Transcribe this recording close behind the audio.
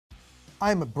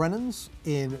I'm at Brennan's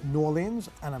in New Orleans,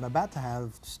 and I'm about to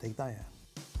have steak Diane.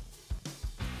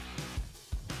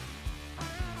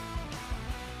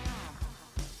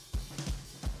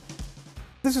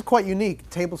 This is quite unique,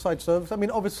 tableside service. I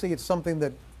mean, obviously it's something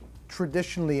that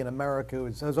traditionally in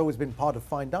America has always been part of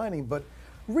fine dining, but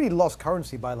really lost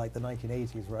currency by like the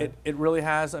 1980s, right? It really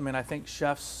has. I mean, I think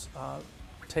chefs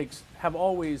have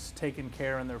always taken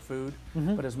care in their food,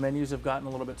 but as menus have gotten a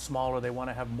little bit smaller, they want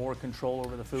to have more control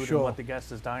over the food and what the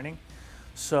guest is dining.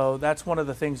 So that's one of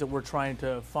the things that we're trying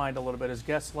to find a little bit, is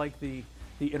guests like the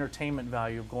entertainment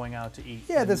value of going out to eat.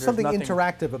 Yeah, there's something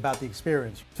interactive about the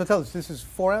experience. So tell us, this is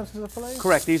 4 ounces of filet?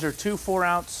 Correct. These are 2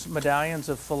 4-ounce medallions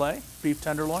of filet, beef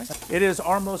tenderloin. It is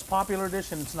our most popular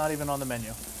dish, and it's not even on the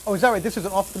menu. Oh, is that right? This is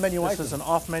an off-the-menu item? This is an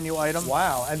off-menu item.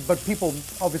 Wow, but people,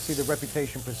 obviously the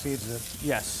reputation precedes it.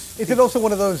 Yes. Is it also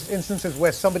one of those instances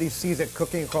where somebody sees it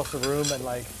cooking across the room and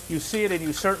like... You see it and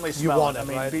you certainly smell want it. I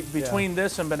mean, right? Between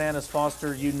this and Bananas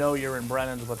Foster, you know you're in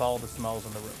Brennan's with all the smells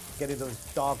in the room. Getting those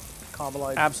dark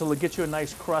caramelized... Absolutely. Get you a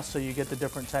nice crust so you get the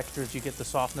different textures. You get the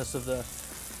softness of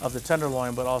the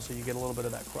tenderloin, but also you get a little bit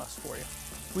of that crust for you.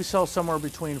 We sell somewhere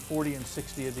between 40 and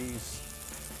 60 of these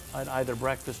at either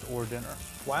breakfast or dinner.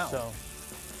 Wow.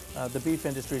 So the beef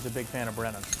industry is a big fan of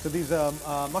Brennan. So these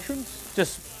mushrooms?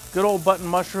 Just good old button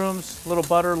mushrooms, a little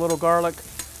butter, a little garlic,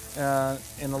 and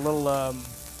a little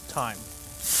thyme.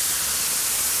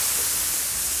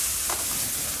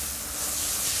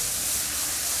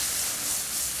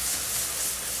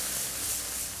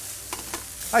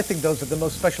 I think those are the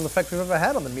most special effects we've ever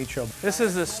had on the meat show. This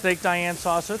is the steak Diane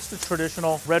sauce. It's the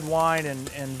traditional red wine and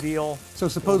veal. So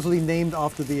supposedly named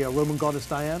after the Roman goddess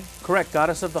Diane? Correct,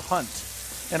 goddess of the hunt.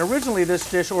 And originally this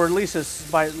dish, or at least is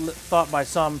thought by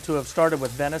some to have started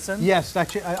with venison. Yes,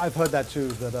 actually, I've heard that too.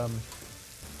 That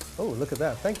oh, look at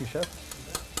that! Thank you, chef.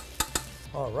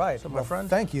 All right, so my friend,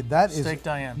 thank you. That is steak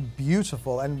Diane.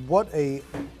 Beautiful, and what a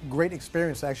great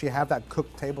experience to actually have that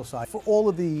cooked tableside. For all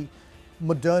of the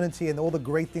modernity and all the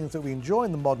great things that we enjoy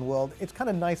in the modern world, it's kind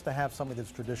of nice to have something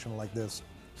that's traditional like this.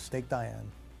 Steak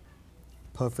Diane.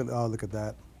 Perfect. Oh, look at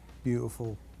that.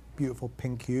 Beautiful, beautiful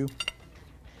pink hue.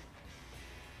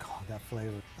 God, that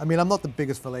flavor. I mean, I'm not the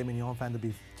biggest Filet Mignon fan,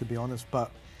 to be honest, but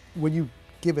when you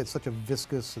give it such a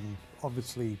viscous and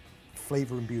obviously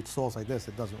flavor imbued sauce like this,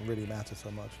 it doesn't really matter so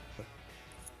much. But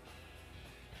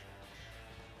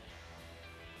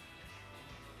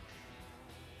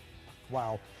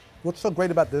wow. What's so great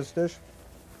about this dish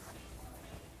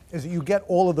is that you get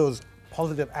all of those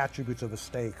positive attributes of a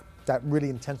steak, that really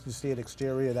intensely seared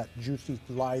exterior, that juicy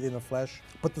light in the flesh.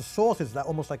 But the sauce is that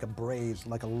almost like a braise,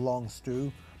 like a long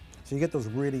stew. So you get those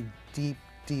really deep,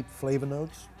 deep flavor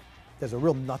notes. There's a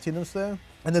real nuttiness there.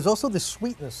 And there's also this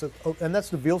sweetness, and that's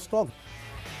the veal stock.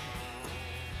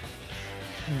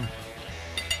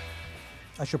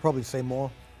 I should probably say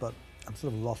more, but I'm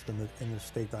sort of lost in the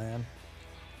steak Diane.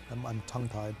 I'm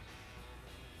tongue-tied.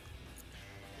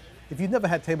 If you've never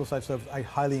had tableside service, I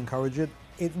highly encourage it.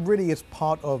 It really is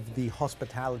part of the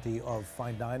hospitality of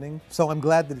fine dining. So I'm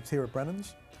glad that it's here at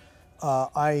Brennan's.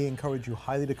 I encourage you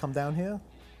highly to come down here.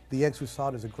 The eggs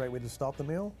saussade is a great way to start the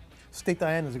meal. Steak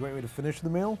Diane is a great way to finish the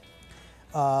meal.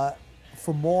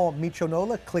 For more Meat Show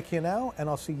NOLA, click here now, and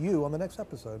I'll see you on the next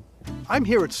episode. I'm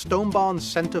here at Stone Barn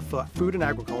Center for Food and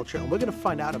Agriculture, and we're going to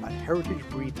find out about heritage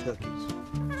breed turkeys.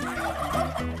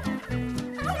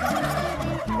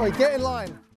 All right, get in line.